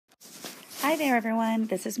Hi there everyone,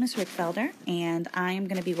 this is Ms. Rickfelder and I am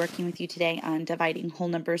going to be working with you today on dividing whole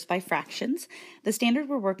numbers by fractions. The standard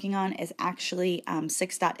we're working on is actually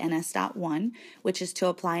 6.ns.1, which is to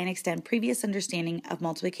apply and extend previous understanding of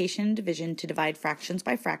multiplication and division to divide fractions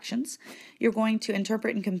by fractions. You're going to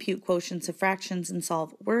interpret and compute quotients of fractions and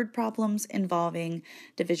solve word problems involving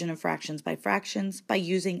division of fractions by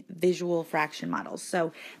using visual fraction models.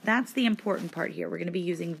 So that's the important part here. We're going to be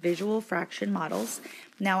using visual fraction models.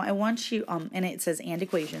 Now I want you, and it says and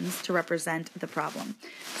equations to represent the problem.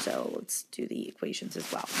 So let's do the equations as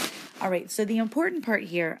well. All right, so the important part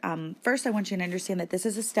here, first I want you to understand that this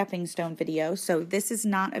is a stepping stone video. So this is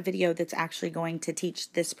not a video that's actually going to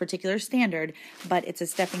teach this particular standard, but it's a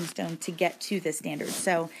stepping stone to get to this standard.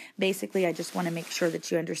 So basically I just want to make sure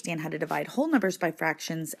that you understand how to divide whole numbers by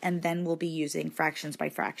fractions, and then we'll be using fractions by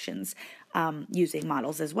fractions using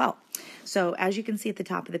models as well. So as you can see at the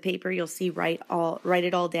top of the paper, you'll see write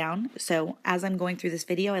it all down. So as I'm going through this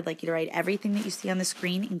video, I'd like you to write everything that you see on the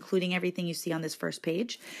screen, including everything you see on this first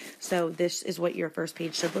page. So this is what your first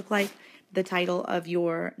page should look like. The title of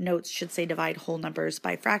your notes should say divide whole numbers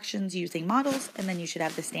by fractions using models, and then you should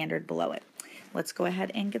have the standard below it. Let's go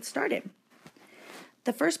ahead and get started.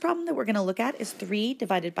 The first problem that we're going to look at is 3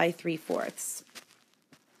 divided by 3/4.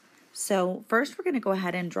 So first we're going to go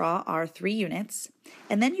ahead and draw our 3 units,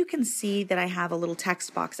 and then you can see that I have a little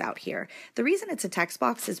text box out here. The reason it's a text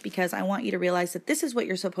box is because I want you to realize that this is what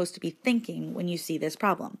you're supposed to be thinking when you see this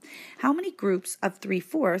problem. How many groups of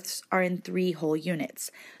 3/4 are in 3 whole units?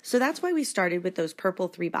 So that's why we started with those purple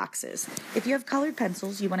 3 boxes. If you have colored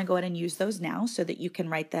pencils, you want to go ahead and use those now so that you can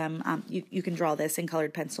write them, you can draw this in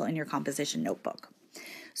colored pencil in your composition notebook.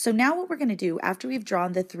 So now what we're going to do after we've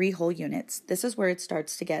drawn the 3 whole units, this is where it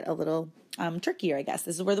starts to get a little trickier, I guess.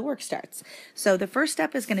 This is where the work starts. So the first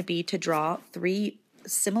step is going to be to draw 3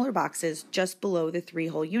 similar boxes just below the 3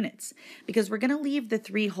 whole units, because we're going to leave the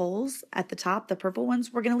 3 holes at the top, the purple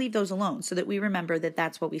ones, we're going to leave those alone so that we remember that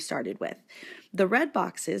that's what we started with. The red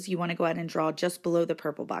boxes, you want to go ahead and draw just below the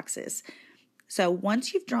purple boxes. So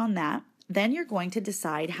once you've drawn that, then you're going to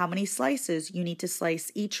decide how many slices you need to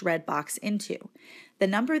slice each red box into. The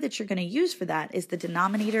number that you're going to use for that is the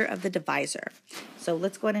denominator of the divisor. So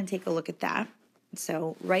let's go ahead and take a look at that.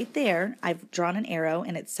 So right there, I've drawn an arrow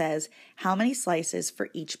and it says how many slices for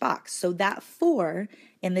each box. So that 4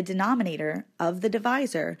 in the denominator of the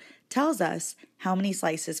divisor tells us how many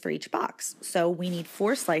slices for each box. So we need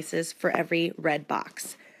 4 slices for every red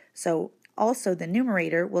box. So also, the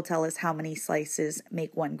numerator will tell us how many slices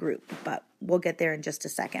make one group, but we'll get there in just a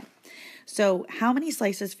second. So how many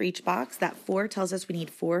slices for each box? That 4 tells us we need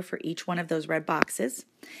 4 for each one of those red boxes.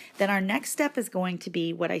 Then our next step is going to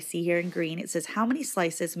be what I see here in green. It says how many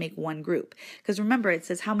slices make one group? Because remember, it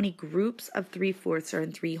says how many groups of 3/4 are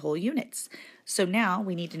in 3 whole units. So now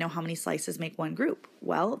we need to know how many slices make one group.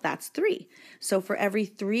 Well, that's 3. So for every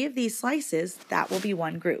 3 of these slices, that will be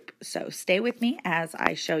one group. So stay with me as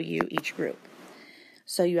I show you each group.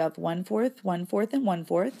 So you have 1/4, 1/4, and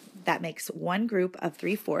 1/4. That makes one group of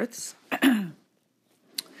 3/4.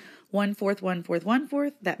 1/4, 1/4,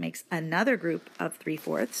 1/4. That makes another group of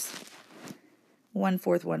 3/4.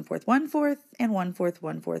 1/4, 1/4, 1/4, and 1/4,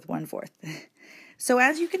 1/4, 1/4. So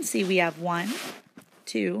as you can see, we have 1,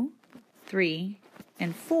 2, 3,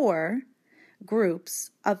 and 4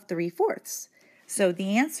 groups of 3/4. So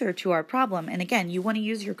the answer to our problem, and again, you want to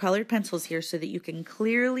use your colored pencils here so that you can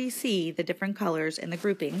clearly see the different colors and the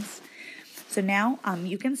groupings. So now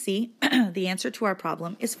you can see the answer to our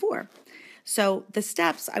problem is 4. So the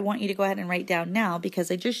steps I want you to go ahead and write down now,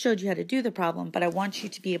 because I just showed you how to do the problem, but I want you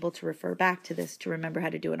to be able to refer back to this to remember how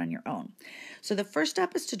to do it on your own. So the first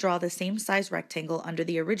step is to draw the same size rectangle under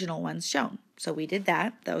the original ones shown. So we did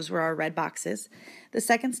that. Those were our red boxes. The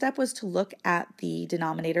second step was to look at the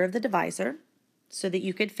denominator of the divisor so that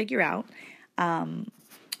you could figure out, one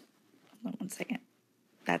second.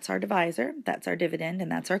 That's our divisor, that's our dividend,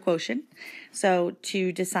 and that's our quotient. So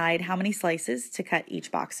to decide how many slices to cut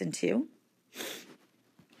each box in 2.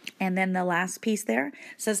 And then the last piece there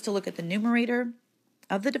says to look at the numerator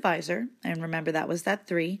of the divisor, and remember that was that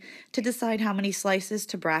 3, to decide how many slices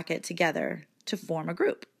to bracket together to form a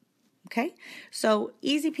group. Okay, so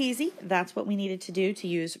easy peasy, that's what we needed to do to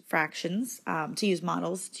use fractions, to use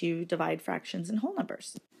models to divide fractions and whole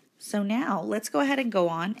numbers. So now let's go ahead and go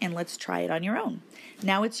on and let's try it on your own.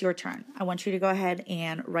 Now it's your turn. I want you to go ahead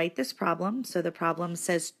and write this problem. So the problem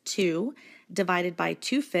says 2 divided by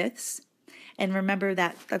 2/5. And remember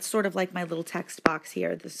that that's sort of like my little text box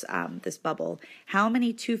here, this bubble. How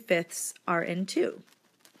many 2/5 are in 2?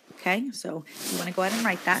 Okay, so you want to go ahead and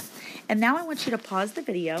write that. And now I want you to pause the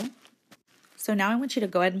video So now I want you to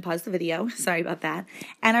go ahead and pause the video. Sorry about that.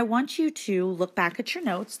 And I want you to look back at your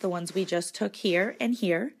notes, the ones we just took here and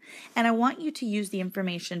here. And I want you to use the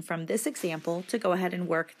information from this example to go ahead and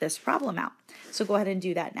work this problem out. So go ahead and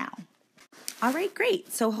do that now. All right,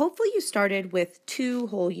 great. So hopefully you started with 2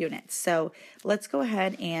 whole units. So let's go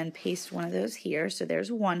ahead and paste one of those here. So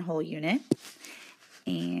there's 1 whole unit.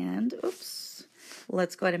 And oops,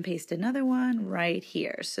 let's go ahead and paste another one right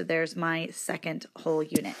here. So there's my 2nd whole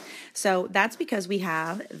unit. So that's because we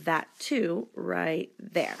have that 2 right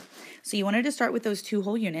there. So you wanted to start with those 2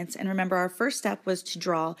 whole units. And remember, our first step was to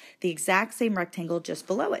draw the exact same rectangle just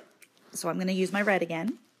below it. So I'm going to use my red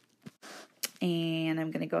again. And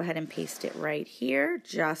I'm going to go ahead and paste it right here,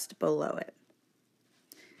 just below it.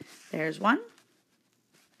 There's 1.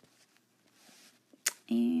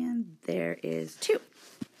 And there is 2.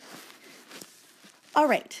 All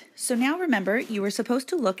right, so now remember, you were supposed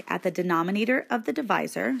to look at the denominator of the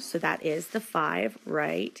divisor, so that is the 5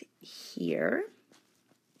 right here,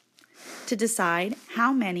 to decide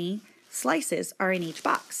how many slices are in each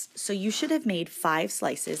box. So you should have made 5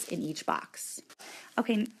 slices in each box.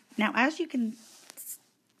 Okay, now as you can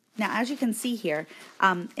see here,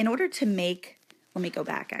 in order to make, let me go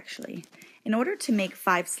back actually. In order to make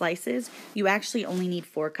 5 slices, you actually only need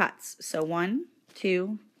 4 cuts. So 1,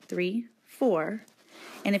 2, 3, 4.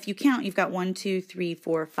 And if you count, you've got 1, 2, 3,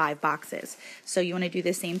 4, 5 boxes. So you want to do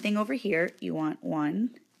the same thing over here. You want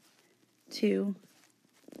 1, 2,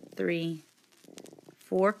 3,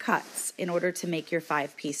 4 cuts in order to make your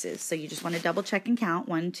 5 pieces. So you just want to double check and count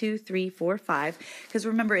 1, 2, 3, 4, 5. Because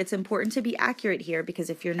remember, it's important to be accurate here,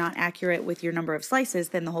 because if you're not accurate with your number of slices,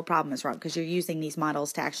 then the whole problem is wrong, because you're using these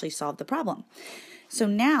models to actually solve the problem. So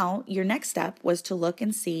now your next step was to look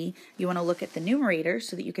and see, you want to look at the numerator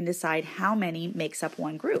so that you can decide how many makes up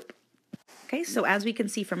one group. Okay, so as we can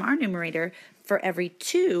see from our numerator, for every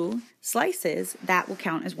 2 slices, that will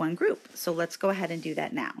count as one group. So let's go ahead and do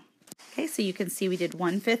that now. Okay, so you can see we did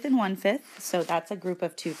 1/5 and 1/5, so that's a group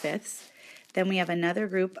of 2/5. Then we have another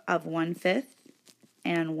group of 1/5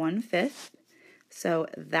 and 1/5, so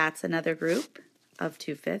that's another group of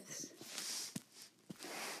 2/5.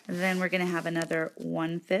 Then we're going to have another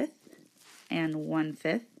 1/5 and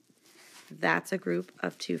 1/5. That's a group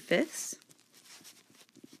of 2/5.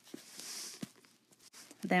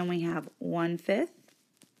 Then we have 1/5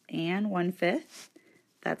 and 1/5.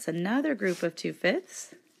 That's another group of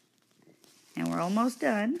 2/5. And we're almost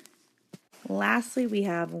done. Lastly, we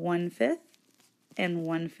have 1/5 and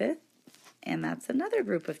 1/5, and that's another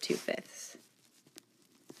group of 2/5.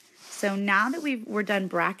 So now that we're done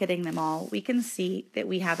bracketing them all, we can see that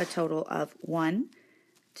we have a total of 1,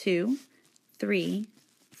 2, 3,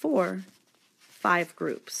 4, 5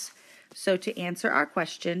 groups. So to answer our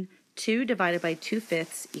question, 2 divided by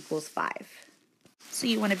 2/5 equals 5. So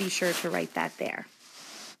you want to be sure to write that there.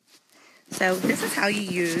 So this is how you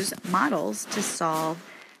use models to solve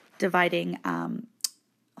dividing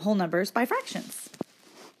whole numbers by fractions.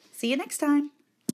 See you next time.